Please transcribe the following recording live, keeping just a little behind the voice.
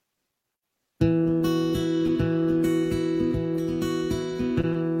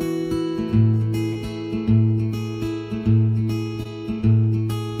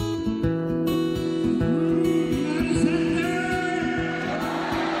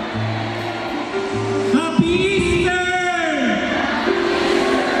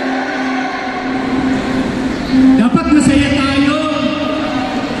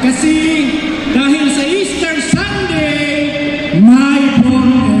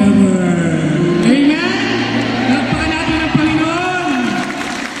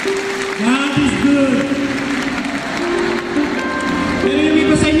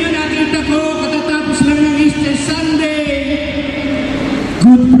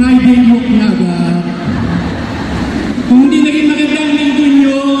Friday walk na agad. Kung hindi naging maganda ang linggo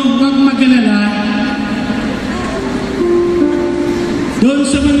nyo, huwag mag-alala. Doon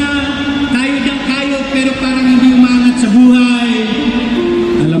sa mga kayod ang kayod pero parang hindi umangat sa buhay,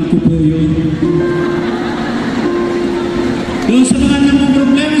 alam ko po yun. Doon sa mga namang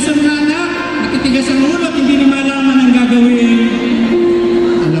problema sa mga anak, nakatigas ang ulo at hindi na malaman ang gagawin,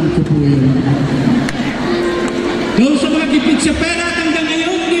 alam ko po yun. Doon sa mga gipit sa pera at hanggang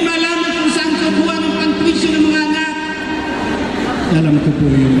ngayon, hindi malaman kung saan kukuha ng pantwisyo ng mga anak, alam ko po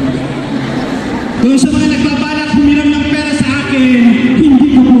yun. Doon sa mga nagbabalak humiram ng pera sa akin, hindi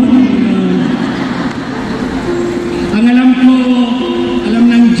ko po alam yun. Ang alam ko, alam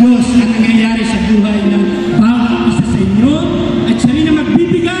ng Diyos ang nangyayari sa buhay ng bawat isa sa inyo at siya rin ang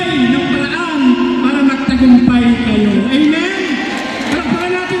magbibigay ng paraan para magtagumpay kayo. Amen? Palakpakan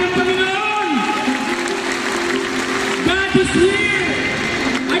natin ang Panginoon! God is here!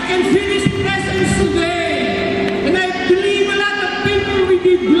 I can feel His presence today. And I believe a lot of people will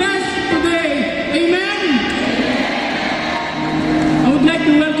be blessed today. Amen? I would like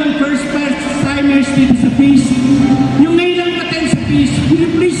to welcome first-timers dito sa feast. Yung ngayon lang attend sa feast, will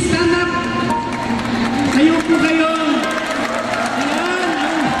you please stand up? Ayaw po kayo.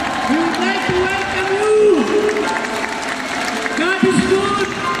 Ayan. We would like to welcome you. God is good.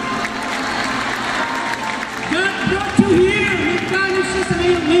 God brought you here. May plano siya sa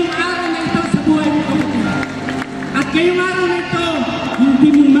ngayong araw na ito sa buhay mo. At ngayong araw na ito, hindi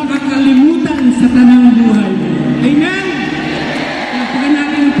mo makakalimutan sa tanang buhay mo. Amen? Pagpagan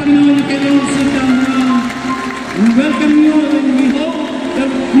natin ang Panginoon na kayo sit down now. We welcome you and we hope that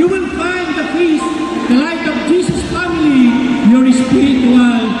you will find the peace, the light of Jesus family, your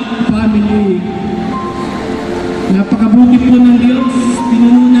spiritual family. Napakabuti po ng Diyos,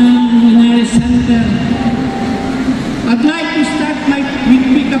 pinuno ng Linares Center. I'd like to start with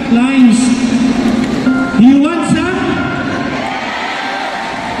pick-up lines. Do you want some?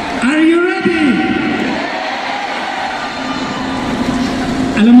 Are you ready?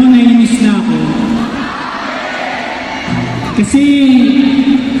 Alam mo, naiinis na ako. Kasi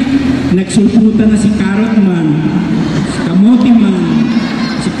nagsulputan na si Carrot Man, si Kamote Man,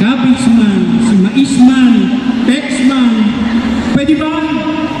 si Cabbage Man, si Mais Man, Tex Man. Pwede ba?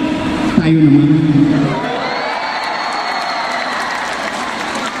 Tayo naman.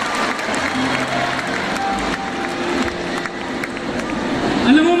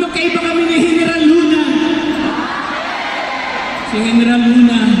 Alam mo, magkaiba kami ni General Luna. Si General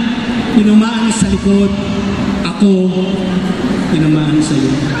Luna, tinumaan sa likod. Ako, tinamaan sa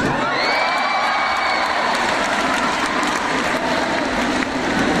iyo.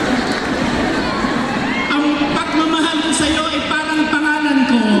 Ang pagmamahal ko sa iyo ay parang pangalan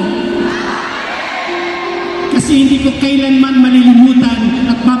ko. Kasi hindi ko kailanman malilimutan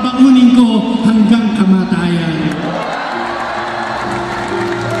at babaunin ko hanggang kamatayan.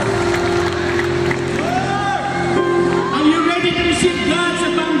 Are you ready to receive God's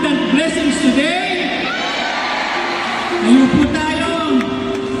abundant blessings today? Ayun po tayo.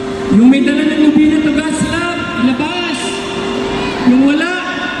 Yung may dala ng lubina to God's love, ilabas. Yung wala,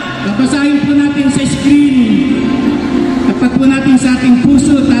 babasahin po natin sa screen. Tapat po natin sa ating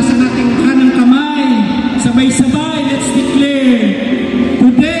puso, taas ang ating kanang kamay. Sabay-sabay, let's declare.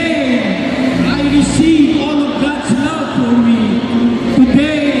 Today, I receive all of God's love for me.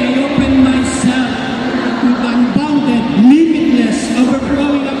 Today, I open myself to the unbounded, limitless,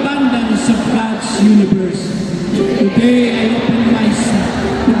 overflowing abundance of God's universe. Today, I open myself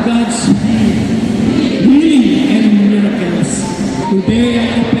to God's healing and miracles. Today, I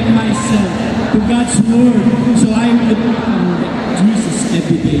open myself to God's word, so I will find Jesus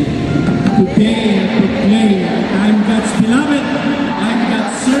every day. Today, I proclaim I'm God's beloved, I'm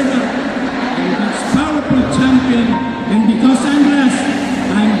God's servant, I'm God's powerful champion, and because I'm blessed,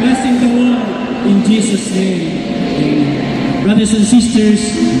 I'm blessing the world in Jesus' name. Amen. Brothers and sisters,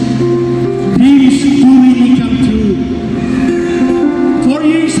 dreams do really come true. 4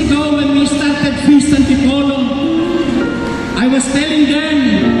 years ago when we started Feast Antipolo, I was telling them,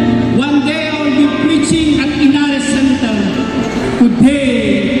 one day I will be preaching at Linares Center.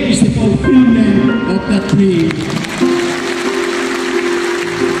 Today is the fulfillment of that dream.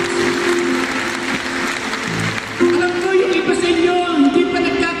 Alam ko yung iba sa inyo, hindi pa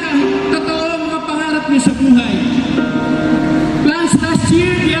nagkakatotoo ang mga pangarap niyo sa buhay. Plans last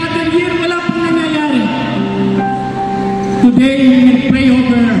year, the other year, wala pang nangyayari. Today, we will pray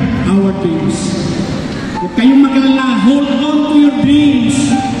over our dreams. Huwag kayong mag-alala, hold on to your dreams.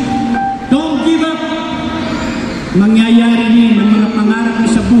 Don't give up. Mangyayari rin ang mga pangarap niyo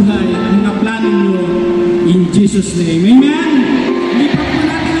sa buhay, ang mga plano niyo in Jesus' name. Amen? Lipat po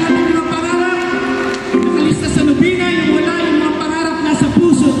natin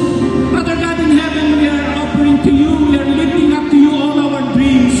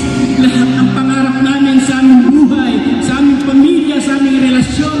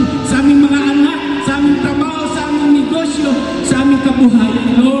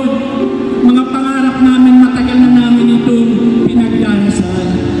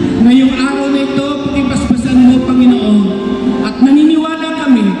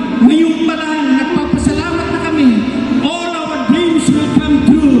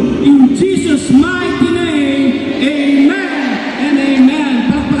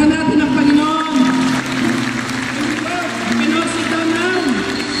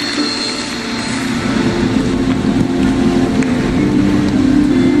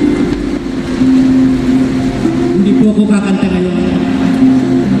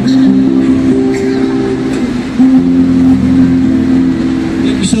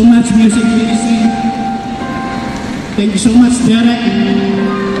so much, Music Ministry. Thank you so much, Derek.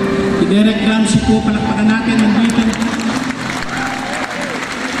 Si Derek Ramsey po, palakpakan natin nandito.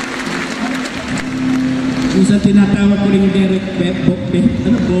 Minsan tinatawag ko rin Derek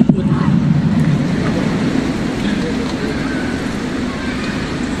Bobot.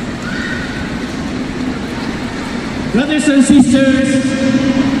 Brothers and sisters,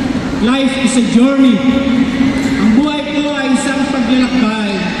 life is a journey. Ang buhay ko ay isang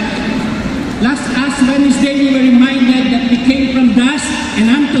paglalakbay. Last Wednesday, we were reminded that we came from dust, and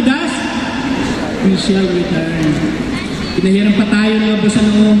unto dust, we shall return. Pinahiran pa tayo ng labo sa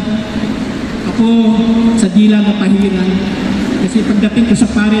loob. Ako, sa dila mapahiran. Kasi pagdating ko sa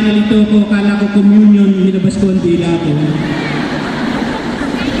pare na lito ko, akala ko communion, nilabas ko ang dila ko.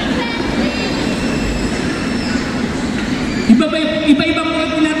 Iba-iba po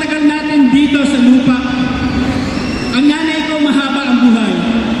ang tinatagal natin dito sa lupa. Ang nanay ko mahaba ang buhay.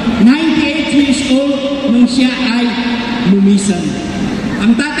 98 years old nung siya ay lumisan.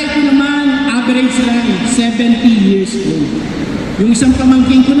 Ang tatay ko naman, average lang, 70 years old. Yung isang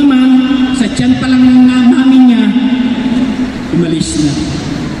pamangkin ko naman, sa tiyan pa lang ng mami niya, umalis na.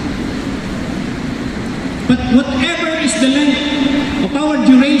 But whatever is the length of our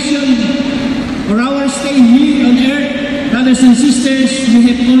duration or our stay here on earth, brothers and sisters, we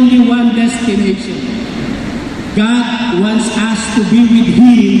have only one destination. God wants us to be with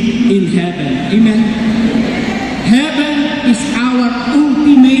Him in heaven. Amen? Heaven is our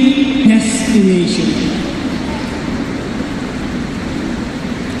ultimate destination.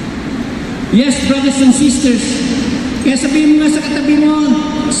 Yes, brothers and sisters, kaya sabihin mo nga sa katabi mo,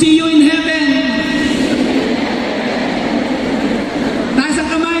 see you in heaven. Taas ang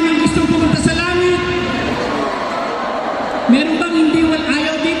kamay ng gustong pumunta sa langit. Meron bang hindi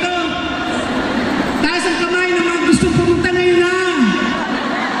ayaw dito? Taas ang kamay ng mga gustong pumunta ngayon na.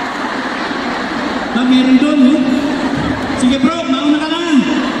 Meron doon, no? Sige bro, mauna ka na.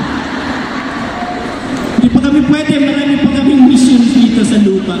 Hindi pa kami pwede, marami pa kaming mission dito sa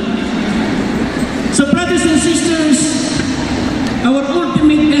lupa. So brothers and sisters, our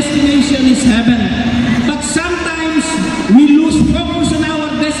ultimate destination is heaven. But sometimes we lose focus on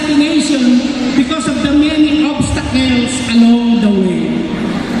our destination because of the many obstacles along the way.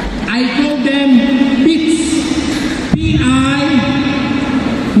 I call them PITS. P-I,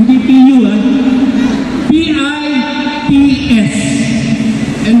 hindi P-U, P-I-T-S.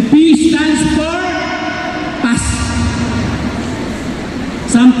 And P stands for past.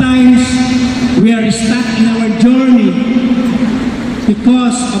 Sometimes we are stuck in our journey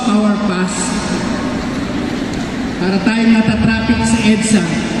because of our past. Para tayong natatraffic sa EDSA,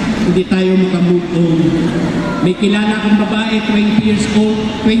 hindi tayo makamove on. May kilala akong babae, 20 years old,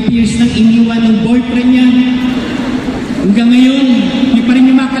 20 years nang iniwan ng boyfriend niya. Hanggang ngayon, hindi pa rin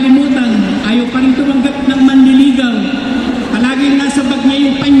niya makalimutan. Ayaw pa rin tumanggap ng manliligaw. Palaging nasa bag niya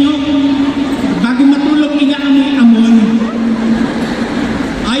yung panyo. Bago matulog, inaamoy-amoy.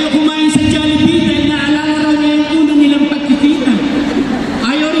 Ayaw kumain sa Jollibee dahil naalala raw niya yung una nilang pagkikita.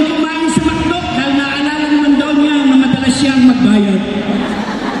 Ayaw rin kumain sa McDo dahil naalala naman daw niya na madalas siyang magbayad.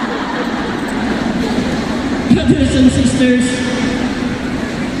 Brothers and sisters,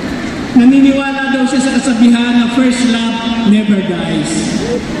 naniniwala daw siya sa kasabihan na first love never dies.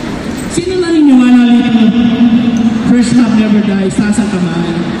 Sino naniniwala nito? First love never dies. Taas ang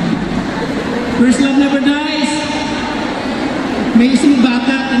kamay. First love never dies. May isang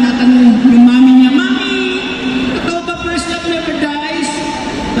bata, tinatanong yung mami niya, Mami, totoo ba first love never dies?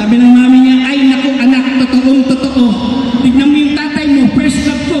 Sabi ng mami niya, ay naku anak, totoo. Tignan mo yung tatay mo, first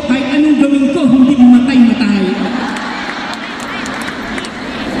love ko, kahit anong gawin ko, hindi matay.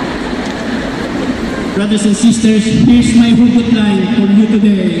 Brothers and sisters, here's my hugot line for you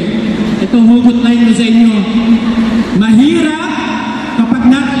today. Itong hugot line ko sa inyo. Mahirap kapag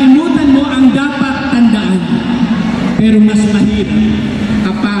nakalimutan mo ang dapat tandaan. Pero mas mahirap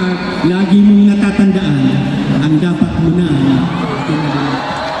kapag lagi mong natatandaan ang dapat mo na tandaan.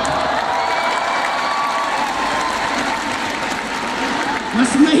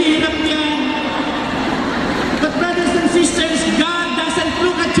 Mas mahirap yan. But brothers and sisters, God doesn't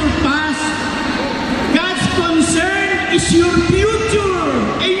look at your past. God's concern is your future.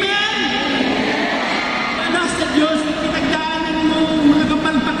 Amen? Panas sa Diyos, pinagdaanan mo, mga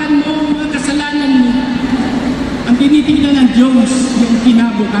kapalpakan mo, mga kasalanan mo. Ang tinitingnan ng Diyos, yung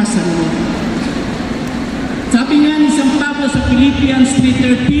kinabukasan mo. Sabi nga ni San Pablo sa Philippians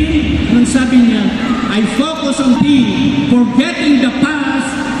 3:13, nung sabi niya, I focus on thee, forgetting the past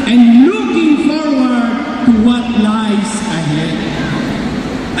and looking forward to what lies ahead.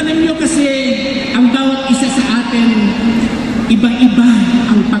 Alam niyo kasi, ang bawat isa sa atin, iba-iba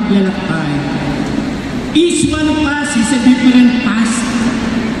ang Each one of us is a different past.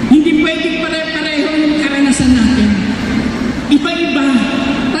 Hindi pwedeng pare-pareho yung karanasan natin. Iba-iba.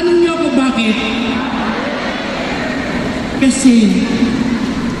 Tanong niyo ako bakit? Kasi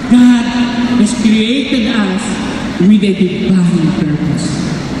God has created us with a divine purpose.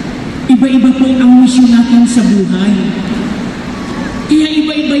 Iba-iba po ang mission natin sa buhay. Kaya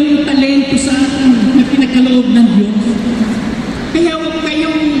iba-iba yung talento sa atin na pinagkaloob ng Diyos. Kaya huwag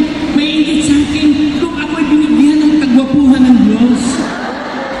kayong maiingit sa akin kung ako'y binigyan ng kagwapuhan ng Diyos.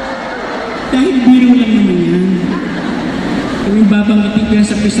 Dahil biro lang naman yan. Kung yung babanggitin ko yan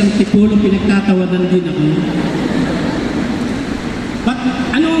sa Pisang Tipulo, pinagtatawanan din ako. But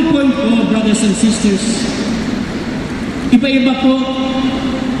ano ang point ko, brothers and sisters? Iba-iba po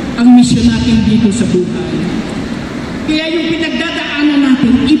ang mission natin dito sa buhay. Kaya yung pinagdadaanan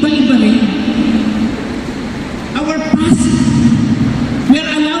natin, iba-iba rin. Our past, we're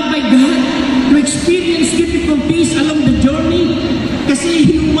allowed by God to experience difficulties along the journey kasi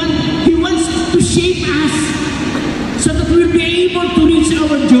He wants to shape us so that we'll be able to reach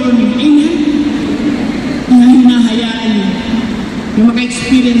our journey. Amen? Kaya hinahayaan niyo yung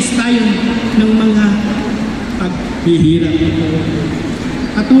maka-experience tayo ng mga paghihirap.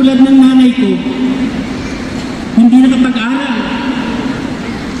 Katulad ng nanay ko, hindi nakapag-aral,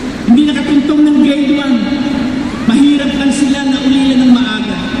 hindi nakatuntong ng grade 1, mahirap lang sila na ulilan ng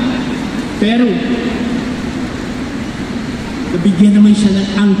maaga. Pero, nabigyan naman siya ng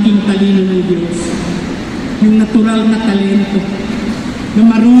angking talino ng Diyos, yung natural na talento, na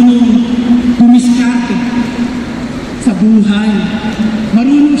marunong tumiskarte sa buhay.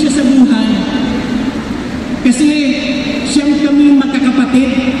 Marunong siya sa buhay. Kasi siyang kami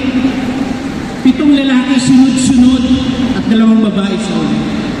magkakapatid. 7 lalaki sunod-sunod at 2 babae sa ulit.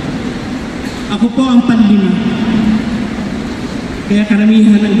 Ako po ang panlima. Kaya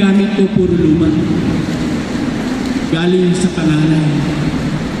karamihan ng gamit ko puro luma. Galing sa panganay.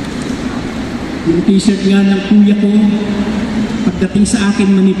 Yung t-shirt nga ng kuya ko, pagdating sa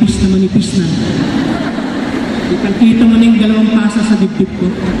akin manipis na. Kitang-kita mo na yung 2 pasa sa dibdib ko.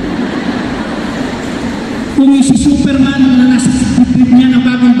 Kung si Superman na nasa dibdib niya na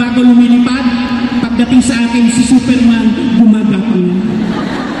bagong-bago lumilipad, pagdating sa akin si Superman, gumagapon.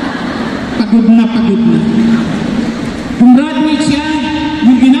 Pagod na. Gumraduate siya,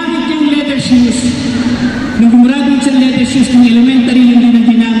 yung ginamit niyang leather shoes. Nung gumraduate siya leather shoes ng elementary, yun din ang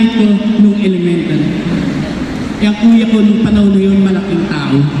ginamit ko nung elementary. Yung kuya ko nung panahon na yun, malaking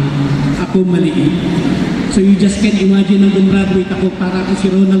tao. Ako maliit. So you just can imagine nung gumraduate ako, para ako si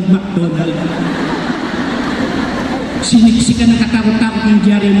Ronald McDonald. Siniksikan na katakot-takot yung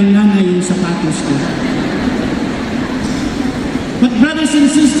dyaryo ng nanay yung sapatos ko. But brothers and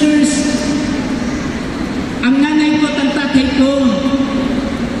sisters, ang nanay ko at ang tatay ko,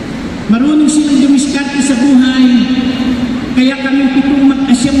 marunong silang dumiskarte sa buhay. Kaya kami 7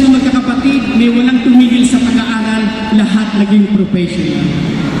 mag-asyam na magkakapatid, may walang tumigil sa pag-aaral, lahat naging professional.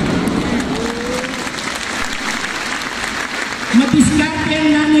 Madiskarte ang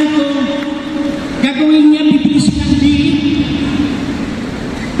nanay ko, gagawin niya, bibili siya ng liit.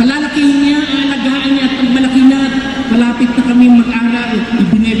 Palalakihin niya, alagaan niya, at pag malaki na, malapit na kami mag-aral,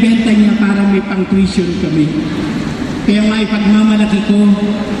 ibinebenta niya para may pang-tuition kami. Kaya nga ipagmamalaki ko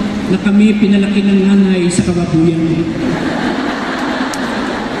na kami pinalaki ng nanay sa kababuyan.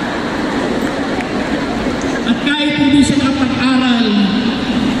 At kahit hindi siya nakapag-aral,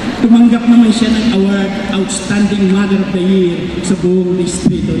 tumanggap naman siya ng award, Outstanding Mother of the Year sa buong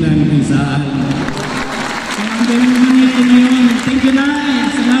distrito ng Rizal. Thank you, Nay.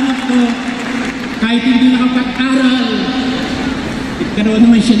 Salamat po. Kahit hindi nakapag-aral, karoon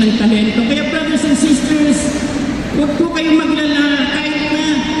naman siya ng talento. Kaya brothers and sisters, huwag po kayong maglala. Kahit na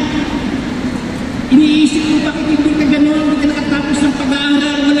iniisip mo bakit hindi ka gano'n, hindi ka nakatapos ng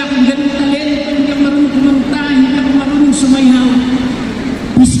pag-aaral, wala kang gano'ng talento, hindi ka marunong kumanta, hindi ka marunong sumayaw.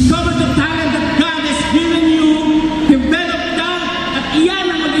 Discover the talent that God has given you, develop that, at iyan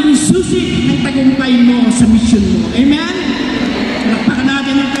ang magiging susi ng tagumpay mo sa mission mo. Amen? Palakpakan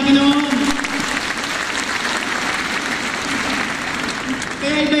natin ang Panginoon.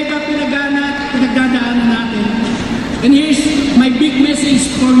 Kaya iba-iba pinagdadaanan natin. And here's my big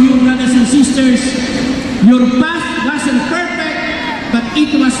message for you, brothers and sisters. Your past wasn't perfect, but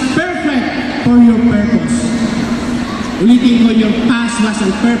it was perfect for your purpose. Ulitin ko, your past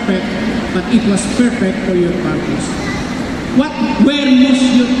wasn't perfect, but it was perfect for your purpose. What were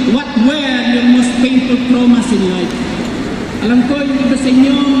your most painful traumas in life? Alam ko, yung iba sa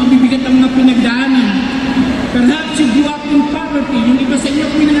inyo, mabibigat ang mga pinagdaanan. Perhaps you grew up in poverty. Yung iba sa inyo,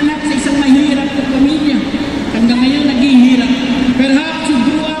 pinanganak sa isang mahirap na pamilya. Hanggang ngayon, naghihirap. Perhaps you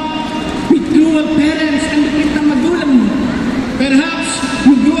grew up with cruel parents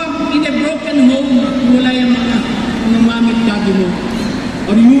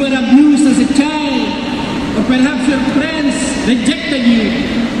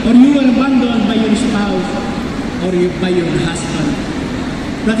or you were abandoned by your spouse or by your husband.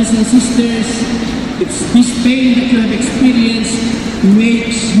 Brothers and sisters, it's this pain that you have experienced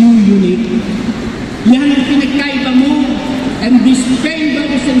makes you unique. Yan ang pinagkaiba mo. And this pain,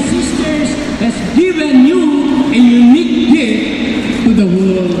 brothers and sisters, has given you a unique gift to the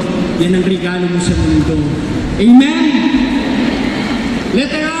world. Yan ang regalo mo sa mundo. Amen?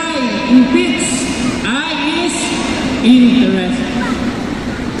 Letter I, in pitch, I is interest.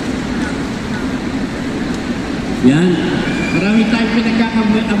 Yan. Marami tayong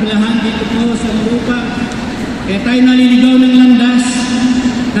pinagkakabalahan dito po sa lupa. Kaya tayo naliligaw ng landas.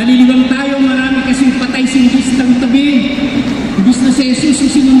 Naliligaw tayo, marami kasing patay sindistang tabi. Imbis na si Jesus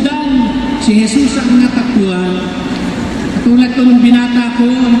yung sinundan, si Jesus ang natakbuhan. Katulad ko nung binata ko,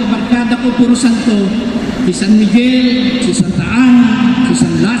 ang mga barkada ko, puro santo. Si San Miguel, si Santa Ana, si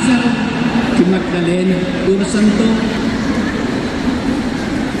San Lazaro, si Magdalena, puro santo.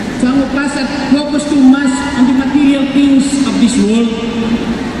 So ang upas at focus too much on the material things of this world,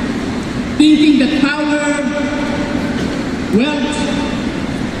 thinking that power, wealth,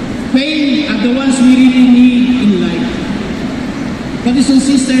 fame are the ones we really need in life. Brothers and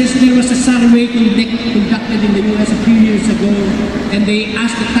sisters, there was a survey conducted in the US a few years ago, and they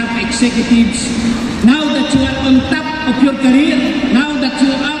asked the top executives, now that you are on top of your career, now that you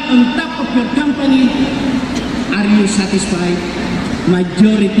are on top of your company, are you satisfied?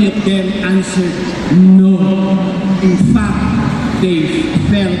 Majority of them answered no. In fact, they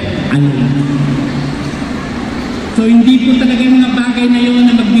felt alone. So hindi po talaga yung mga bagay na yun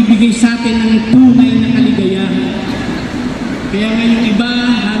na magbibigay sa atin ng tunay na kaligayahan. Kaya nga yung iba,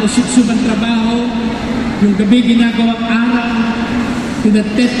 halos sitsubang trabaho, yung gabi ginagawang araw, to the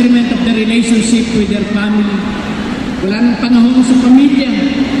detriment of the relationship with their family. Wala nang panahon sa pamilya.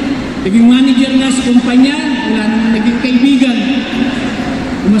 Naging manager na sa kumpanya, wala nang naging kaibigan.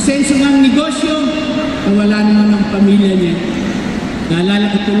 Umasenso nga ang negosyo, wala naman ang pamilya niya. Naalala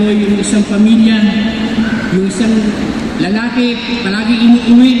ko tuloy yung isang pamilya, yung isang lalaki, palagi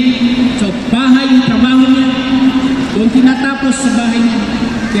inuuwi sa bahay yung trabaho niya. Doon tinatapos sa bahay niya.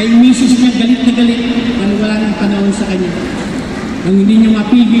 Kaya yung misis niya galit na galit, wala nang panahon sa kanya. Nang hindi niya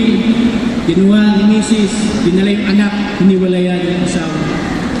mapigil, kinuha ng misis, dinala yung anak, hiniwalayan yung asawa.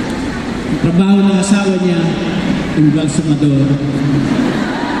 Ang trabaho ng asawa niya, yung balsamador.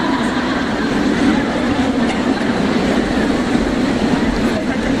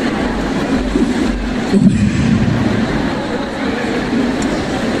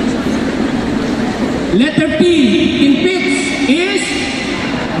 Letter P in pitch is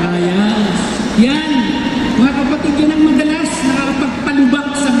bias. Yan. Mga kapatid, yan ang madalas nakakapagpalubak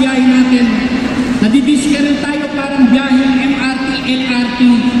sa biyahe natin. Nadidiscount tayo parang biyaheng MRT, LRT.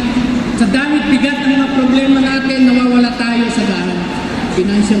 Sa damit bigat ng mga problema natin, nawawala tayo sa daan.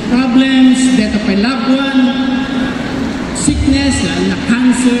 Financial problems, death of a loved one, sickness, na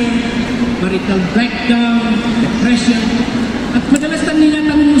cancer, marital breakdown, depression. At madalas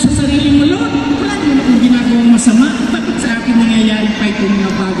tanilatanong mo sa sarili mo, Lord, wala naman akong ginagawang masama. Bakit sa akin nangyayari pa itong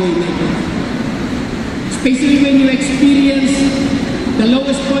mga bagay na ito? Especially when you experience the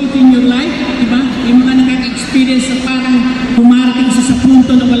lowest point in your life, diba? Yung mga nakaka-experience na parang humarating sa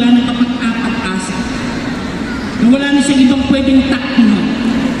punto na wala nang kapag-asa. Na wala na siyang ibang pwedeng takbo.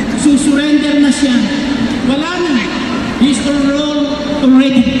 Susurrender na siya. Wala na. He's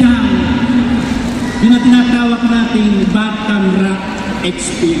already down. Yun ang tinatawag natin bottom rock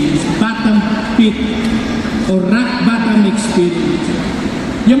experience. Bottom pit or rock bottom experience.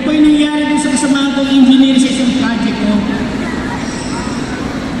 Yan po yung nangyari din sa kasamahan kong engineer sa isang project ko.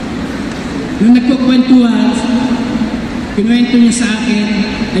 Nung nagkukwentuhan, kinuwento niya sa akin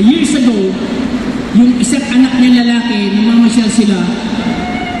na years ago, yung isang anak niya lalaki, namamasyal sila,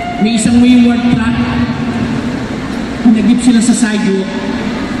 may isang wayward truck, nagip sila sa sidewalk,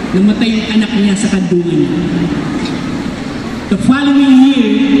 namatay yung anak niya sa kandungan. The following year,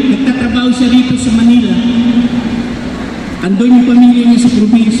 nagtatrabaho siya rito sa Manila. Andun yung pamilya niya sa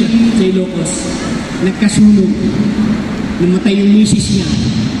probinsya, sa Ilocos. Nagkasunog. Namatay yung misis niya.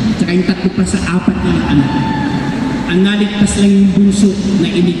 Tsaka yung tatlo pa sa apat na anak. Ang naligtas lang yung bunso na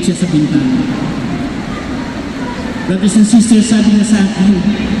inig siya sa bintana. Brothers and sisters, sabi na sa akin,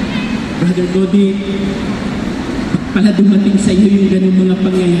 Brother Gaudi, pala dumating sa iyo yung ganung mga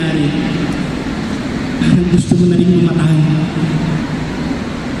pangyayari, parang gusto mo na rin mamatay.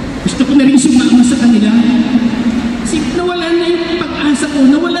 Gusto ko na rin sumama sa kanila. Kasi nawala na yung pag-asa ko,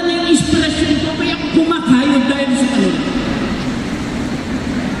 nawala na yung inspirasyon ko, kaya ako kumakayod dahil sa kanila.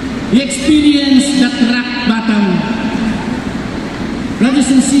 We experience that rock bottom.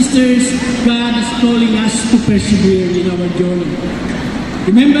 Brothers and sisters, God is calling us to persevere in our journey.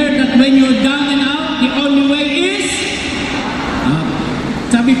 Remember that when you're down and out, the only way is up.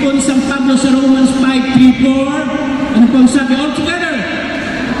 Sabi po ni San Pablo sa Romans 5:3-4, ano pong sabi? All together,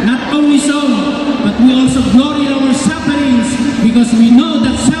 not only so, but we also glory in our sufferings because we know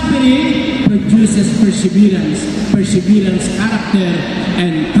that suffering produces perseverance, perseverance, character,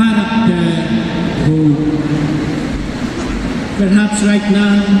 and character, hope. Perhaps right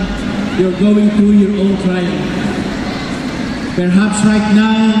now, you're going through your own trial. Perhaps right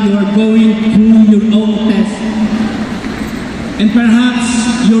now, you are going through your own test. And perhaps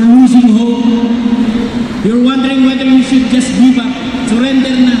you're losing hope. You're wondering whether you should just give up,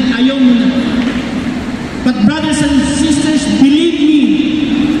 surrender na, ayaw mo na. But brothers and sisters, believe me,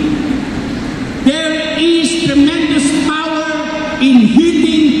 there is tremendous power in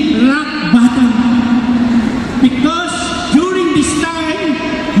hitting rock bottom. Because during this time,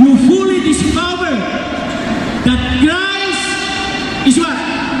 you fully discover that Christ is what?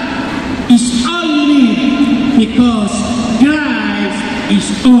 Is all you need. Because Christ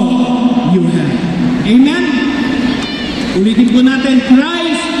is all you have. Amen? Ulitin po natin,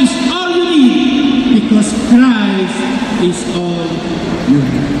 Christ is all you need. Because Christ is all you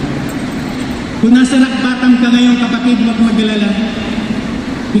have. Kung nasa rock bottom ka ngayon, kapatid, huwag mag-alala.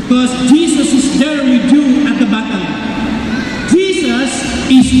 Because Jesus is there with you at the bottom. Jesus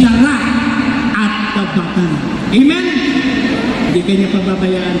is the rock at the bottom. Amen? Hindi ka niya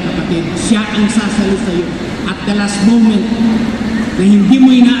pababayaan, kapatid. Siya ang sasalo sa iyo. At the last moment, na hindi mo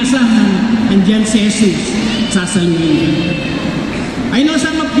inaasahan, andyan si Jesus, sasaluhin ka. I know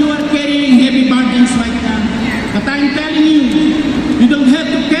some of you are carrying heavy burdens right now. But I'm telling you, you don't have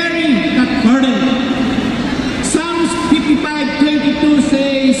to carry that burden. Psalms 55:22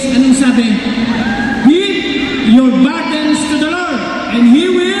 says, anong sabi? Give your burdens to the Lord, and He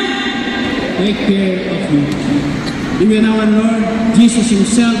will take care of you. Even our Lord Jesus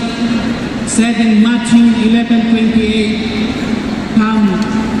Himself said in Matthew 11:28, come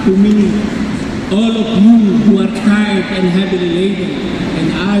to me, all of you who are tired and heavily laden,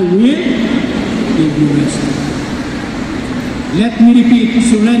 and I will give you rest. Let me repeat,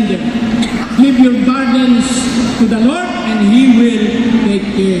 surrender. Give your burdens to the Lord, and He will take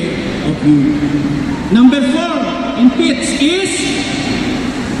care of you. Number 4 in pits is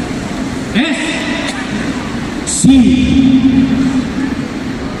S. Sin.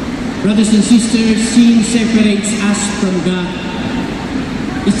 Brothers and sisters, sin separates us from God.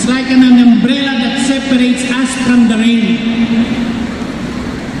 It's like an umbrella that separates us from the rain.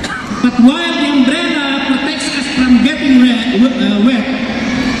 But while the umbrella protects us from getting wet,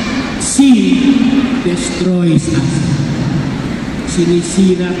 sin destroys us.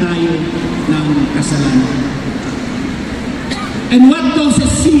 Sinisira tayo ng kasalanan. And what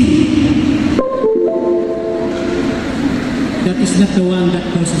causes sin? That is not the one that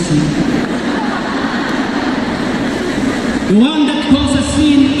causes sin. The one that causes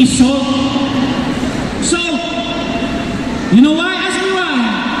sin is salt. Salt. You know why? Ask me why.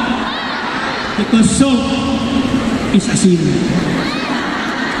 Because salt is a sin.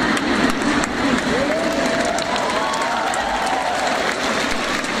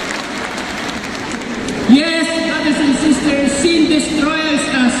 Yes, brothers and sisters, sin destroys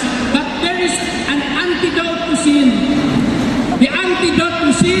us. But there is an antidote to sin. The antidote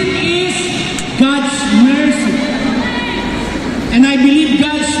to sin is God's mercy. And I believe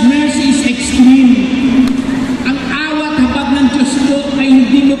God's mercy is extreme. Ang awat habag ng Diyos ko ay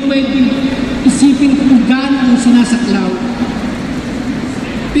hindi mo pwedeng isipin kung gaano ang sinasaklaw.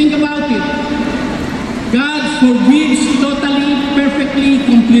 Think about it. God forgives totally, perfectly,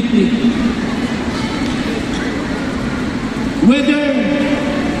 completely. Whether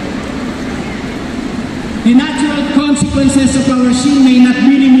the natural consequences of our sin may not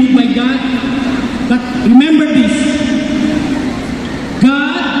be removed by God, but remember this.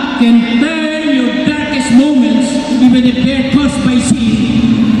 God can turn your darkest moments, even if they're caused by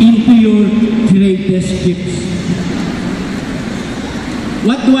sin, into your greatest gifts.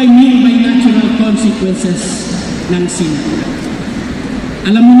 What do I mean by natural consequences ng sin?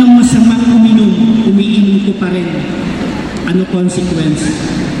 Alam mo nang masamang umiinom ko pa rin. Ano consequence?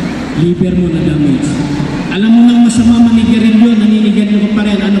 Liver mo na damage. Alam mo nang masama manigarilyo, naninigarilyo ko pa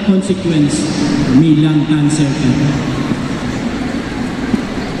rin. Ano consequence? May lung cancer ka.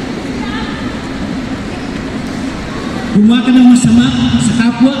 Gumawa ka ng masama sa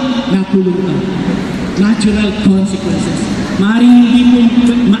kapwa, nakulong ka. Natural consequences. Maaaring hindi mo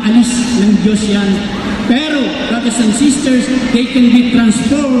maalis ng Diyos yan. Pero, brothers and sisters, they can be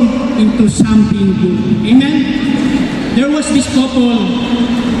transformed into something good. Amen? There was this couple,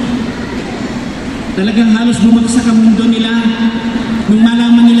 talagang halos bumagsak ang mundo nila. nung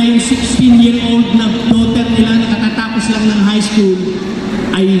malaman nila yung 16-year-old na daughter nila na katatapos lang ng high school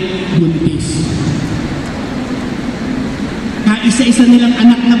ay buntis. Kaisa-isa nilang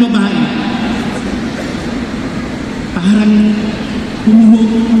anak na babae. Parang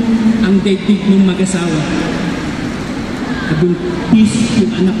humuhog ang daigdig ng mag-asawa. Buntis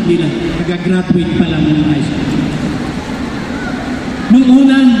yung anak nila. Nag-graduate pa lang ng high school. Nung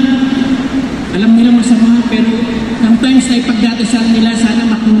una, alam nila masama, pero sometimes na ipagdadasal nila, sana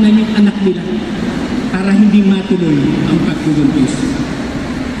makunan yung anak nila para hindi matuloy ang pagbubuntis.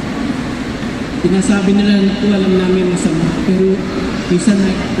 Sinasabi nila, naku, alam namin masama, pero minsan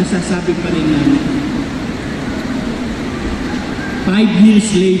nasasabi pa rin namin. 5 years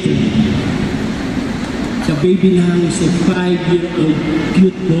later, the baby now is a 5-year-old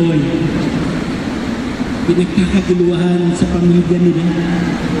cute boy. Pinagkakaguluhan sa pamilya nila.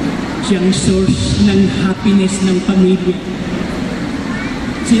 Siyang source ng happiness ng pamilya.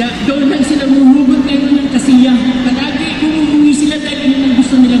 Doon lang sila muhugot ngayon ng kasiya. Palagi umuwi sila dahil yun ang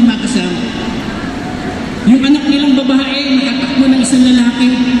gusto nilang makasama. Yung anak nilang babae, nakatakbo ng isang lalaki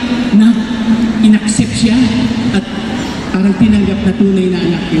na inaccept siya at parang tinanggap na tunay na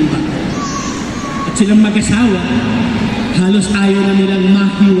anak yung bata. At silang mag-asawa, halos ayaw na nilang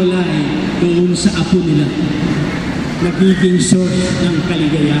mahiwalay doon sa apo nila. Nagiging source ng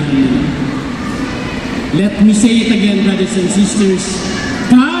kaligayahan nila. Let me say it again, brothers and sisters.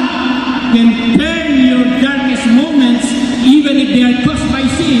 God can turn your darkest moments, even if they are caused by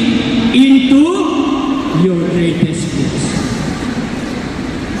sin, into your greatest gifts.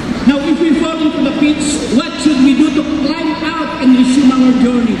 Now, if we fall into the pits, what should we do to climb out and resume our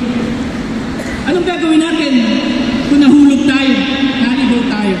journey? Anong gagawin natin kung nahulog tayo, naligaw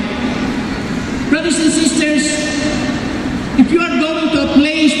tayo? Brothers and sisters, if you are going to a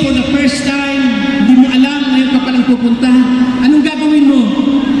place for the first time, hindi mo alam ngayon ka palang pupunta, anong gagawin mo?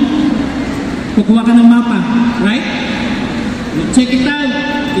 Kukuha ka ng mapa, right? Check it out.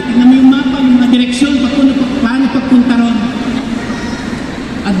 Itignan mo yung mapa, yung mga direksyon, paano pagpunta ron.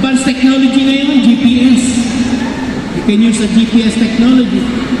 Advanced technology na yun, GPS. You can use a GPS technology.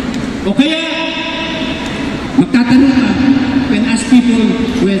 O kaya, magtatanong ka, you can ask people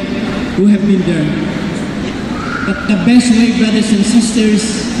who have been there. But the best way, brothers and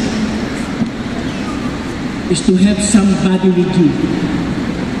sisters, is to have somebody with you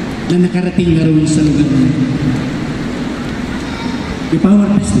na nakarating na rin sa lugar na. If our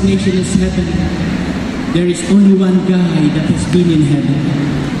destination is heaven, there is only one guy that has been in heaven.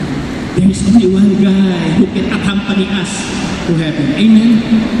 There is only one guy who can accompany us to heaven. Amen?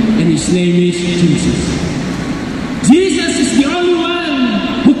 And his name is Jesus. Jesus is the only one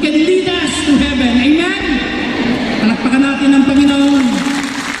who can lead us to heaven. Amen? Palakpakan natin ang Panginoon.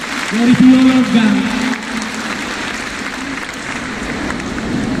 Glory to you, Lord God.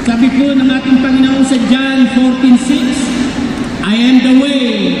 Sabi po ng ating Panginoon sa John 14:6, I am the way,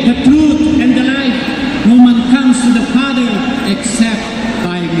 the truth, and the life. No man comes to the Father except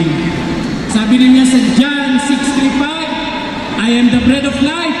by me. Sabi rin niya sa John 6:35, I am the bread of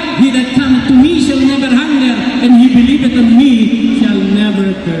life. He that cometh to me shall never hunger, and he believeth on me shall never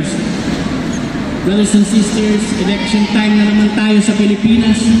thirst. Brothers and sisters, election time na naman tayo sa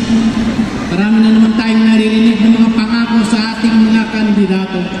Pilipinas. Marami na naman tayong naririnig ng mga pangako sa ating mga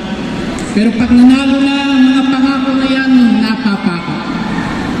kandidato. Pero pag nanalo na ang mga pangako na yan, napapako.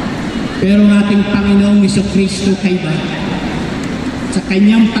 Pero ating Panginoong Jesucristo kaiba. Sa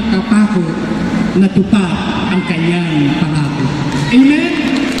kanyang pagkapako, natupad ang kanyang pangako. Amen?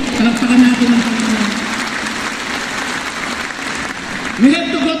 Palakpakan natin ang Panginoon. We have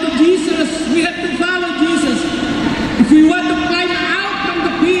to go to Jesus. We have to follow Jesus. If we want to climb out from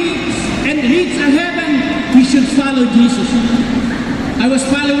the peaks and reach a heaven, we should follow Jesus. I was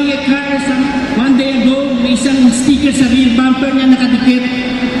following a car one day ago, may isang sticker sa rear bumper niya nakadikit.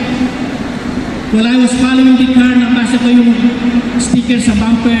 While I was following the car, nabasa ko yung sticker sa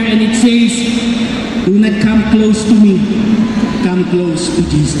bumper and it says, do not come close to me, come close to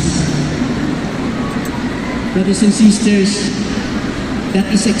Jesus. Brothers and sisters, that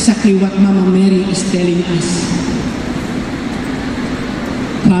is exactly what Mama Mary is telling us.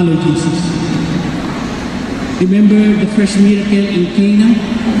 Follow Jesus. Remember the first miracle in Cana?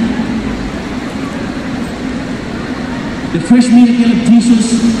 The first miracle of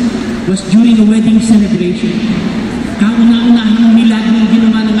Jesus was during a wedding celebration. Kauna-unahang milagro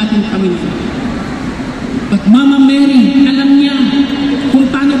ginawa ng ating Panginoon. But Mama Mary, alam niya kung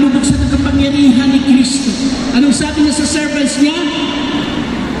paano bubuksan ang kapangyarihan ni Kristo. Anong sabi niya sa servants niya?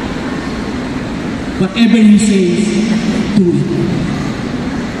 Whatever He says, do it.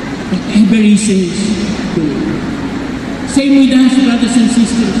 Whatever He says, do it. Same with us, brothers and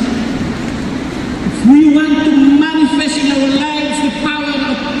sisters. If we want to manifest in our lives the power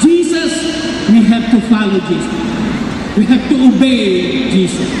of Jesus, we have to follow Jesus. We have to obey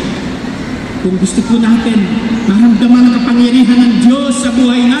Jesus. Kung gusto po natin maramdaman ang kapangyarihan ng Diyos sa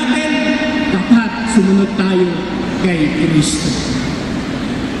buhay natin, dapat sumunod tayo kay Kristo.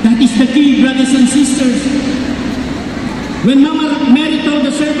 That is the key, brothers and sisters. When Mama Mary told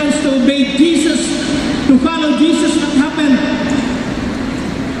the servants to obey Jesus, to follow Jesus, what happened?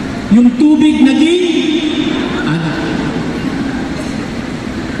 Yung tubig naging anak.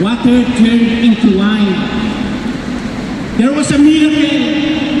 Water turned into wine. There was a miracle.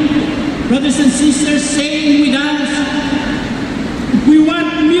 Brothers and sisters, saying with us, if we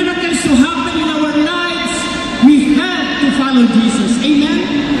want miracles to happen in our lives, we have to follow Jesus. Amen?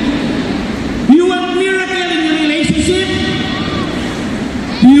 Do you want miracle in your relationship?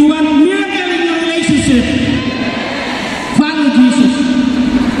 Do you want miracle in your relationship? Follow Jesus.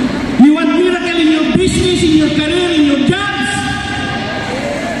 Do you want miracle in your business, in your career, in your jobs?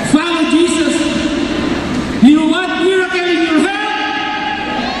 Follow Jesus. Do you want miracle in your health?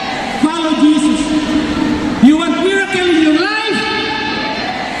 Follow Jesus. Do you want miracle in your life?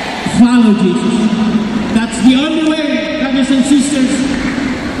 Follow Jesus. That's the only way, brothers and sisters.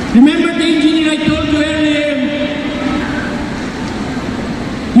 Remember the engineer I told you earlier?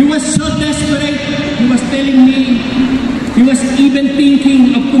 He was so desperate. He was telling me he was even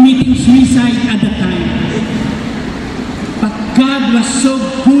thinking of committing suicide at the time. But God was so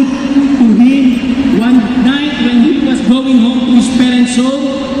good to him. One night when he was going home to his parents' home,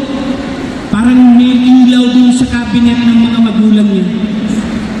 parang may ilaw dun sa cabinet ng mga magulang niya.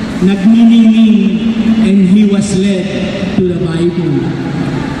 Nagniningning, and he was led to the Bible.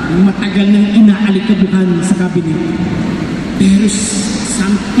 Matagal nang inaalikabukan sa cabinet. There's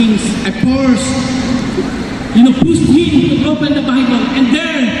something, a force, pushed him to open the Bible, and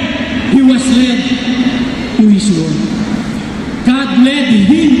there he was led to his Lord. God led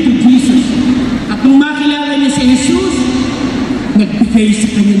him to Jesus. At nung makilala niya si Jesus, nagbigay sa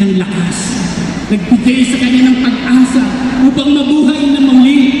kanya ng lakas. Nagbigay sa kanya ng pag-asa upang mabuhay na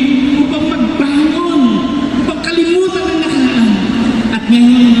muli, upang magbangon, upang kalimutan ang nakaraan. At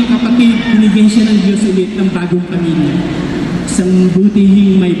ngayon, mga kapatid, binigyan siya ng Diyos ulit ng bagong pamilya. Isang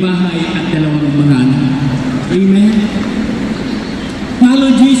butihing may bahay at dalawang mga anak. Amen?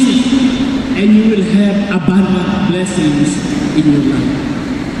 Follow Jesus, and you will have abundant blessings in your life.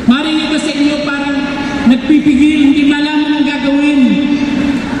 Maring iba sa inyo parang nagpipigil, hindi malaman ang gagawin.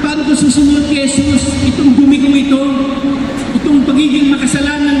 Paano ko susunod kay Jesus? Itong dumi ko ito, itong pagiging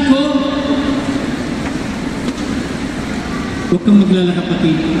makasalanan ko. Huwag kang maglala,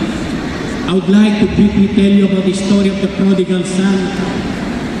 kapatid. I would like to briefly tell you about the story of the prodigal son.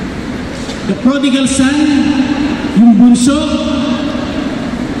 The prodigal son, yung bunso,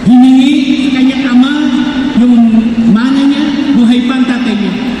 hiningi sa kanyang ama yung mana niya, buhay pa ang tatay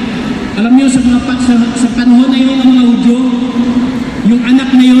niya. Alam niyo, sa panahon na yun ng mga Hudyo, yung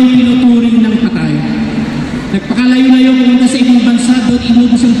anak na yun tinuturing ng patay. Nagpakalayo-layo pumunta sa ibang bansa, doon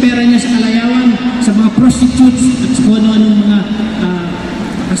inubos ang pera niya sa kalayawan, sa mga prostitutes at sa kung ano-anong mga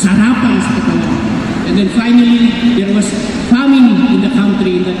kasarapan sa katawan. And then finally, there was famine in that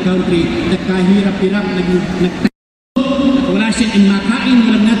country. Nagkahirap-hirap, wala siya in makain,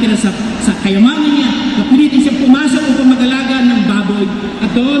 walang natira sa kayamanan niya. Napilitin siya pumasok upang mag-alaga ng baboy.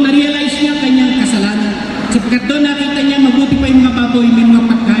 At doon, na-realize niya kanyang kasalanan. Sapagkat doon nakita niya, mabuti pa yung mga baboy, may mga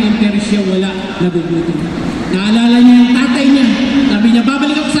pagkain, pero siya wala, nagugutom. Naalala niya yung tatay niya. Sabi niya,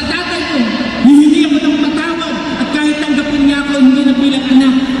 babalik ako sa tatay ko. Hihingi ako ng patawad. At kahit tanggapin niya ako, hindi na bilang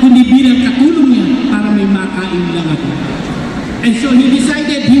anak, kundi bilang katulong niya para may makain lang ako. And so he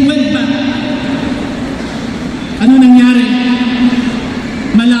decided, he went back. Ano nangyari?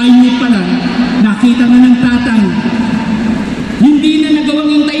 Malayo pa lang, nakita na ng tatay. Hindi na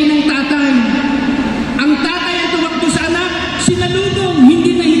nagawang hintayin ng tatay. Ang tatay ay tumakbo sa anak, sinalubong,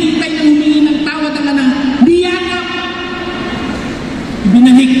 hindi na hinintay na humingi ng tawad ang anak. Niyakap.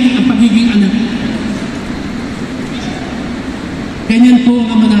 Binalik ang pagiging anak. Ganyan po ang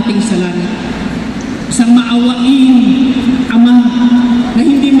ama nating sa langit. Isang maawain ama na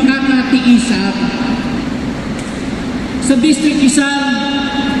hindi makakatiis sa atin. Sa District Rizal,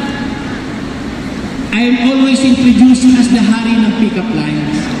 I am always introduced as the hari ng pick-up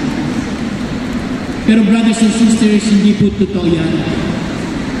lines. Pero brothers and sisters, hindi po totoo yan.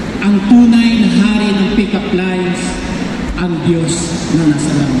 Ang tunay na hari ng pick-up lines, ang Diyos na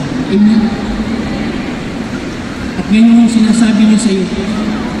nasa langit. Amen? At ngayon sinasabi niya sa iyo,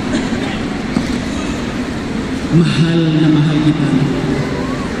 mahal na mahal kita.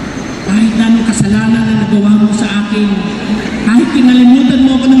 Kahit na anong kasalanan na nagawa mo sa akin, kahit kinalimutan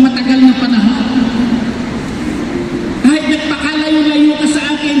mo ako ng matagal na panahon, kahit nagpakalayo-layo ka sa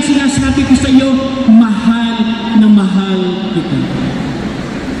akin, sinasabi ko sa iyo, mahal na mahal kita.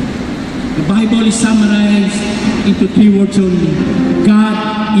 The Bible is summarized into 3 words only. God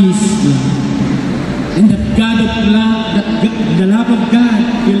is love. And the God of love, the love of God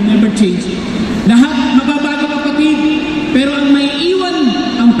will never change. Lahat mababago, kapatid, pero ang may iwan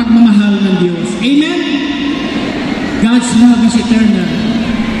ang pagmamahal ng Diyos. Amen? God's love is eternal.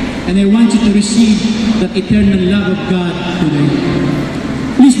 And I want you to receive that eternal love of God today.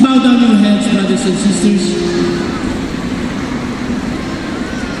 Please bow down your heads, brothers and sisters.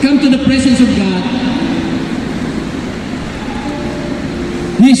 Come to the presence of God.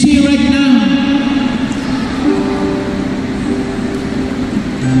 He is here right now.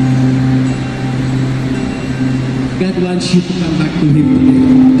 God wants you to come back to Him today.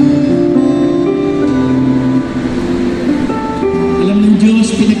 Alam ng Diyos,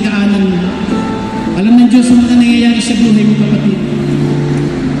 pinagdaanan mo. Alam ng Diyos ang mga nangyayari sa buhay mo, kapatid.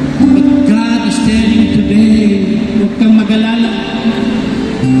 But God is telling you today, huwag kang mag-alala.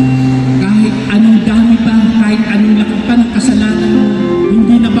 Kahit anong dami pa, kahit anong laki pa ng kasalanan mo,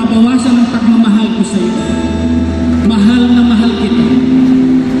 hindi nababawasan ang pagmamahal ko sa iyo. Mahal na mahal kita.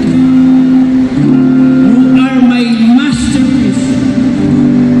 You are my masterpiece.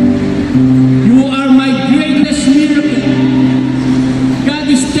 You are my greatest miracle. God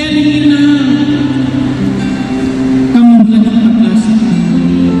is telling you now, kamulan ng pag-asa.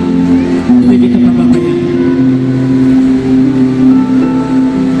 Hindi kita papabayaan.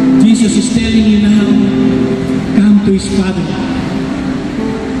 Jesus is telling you now, come to His Father.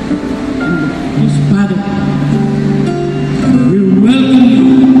 His Father.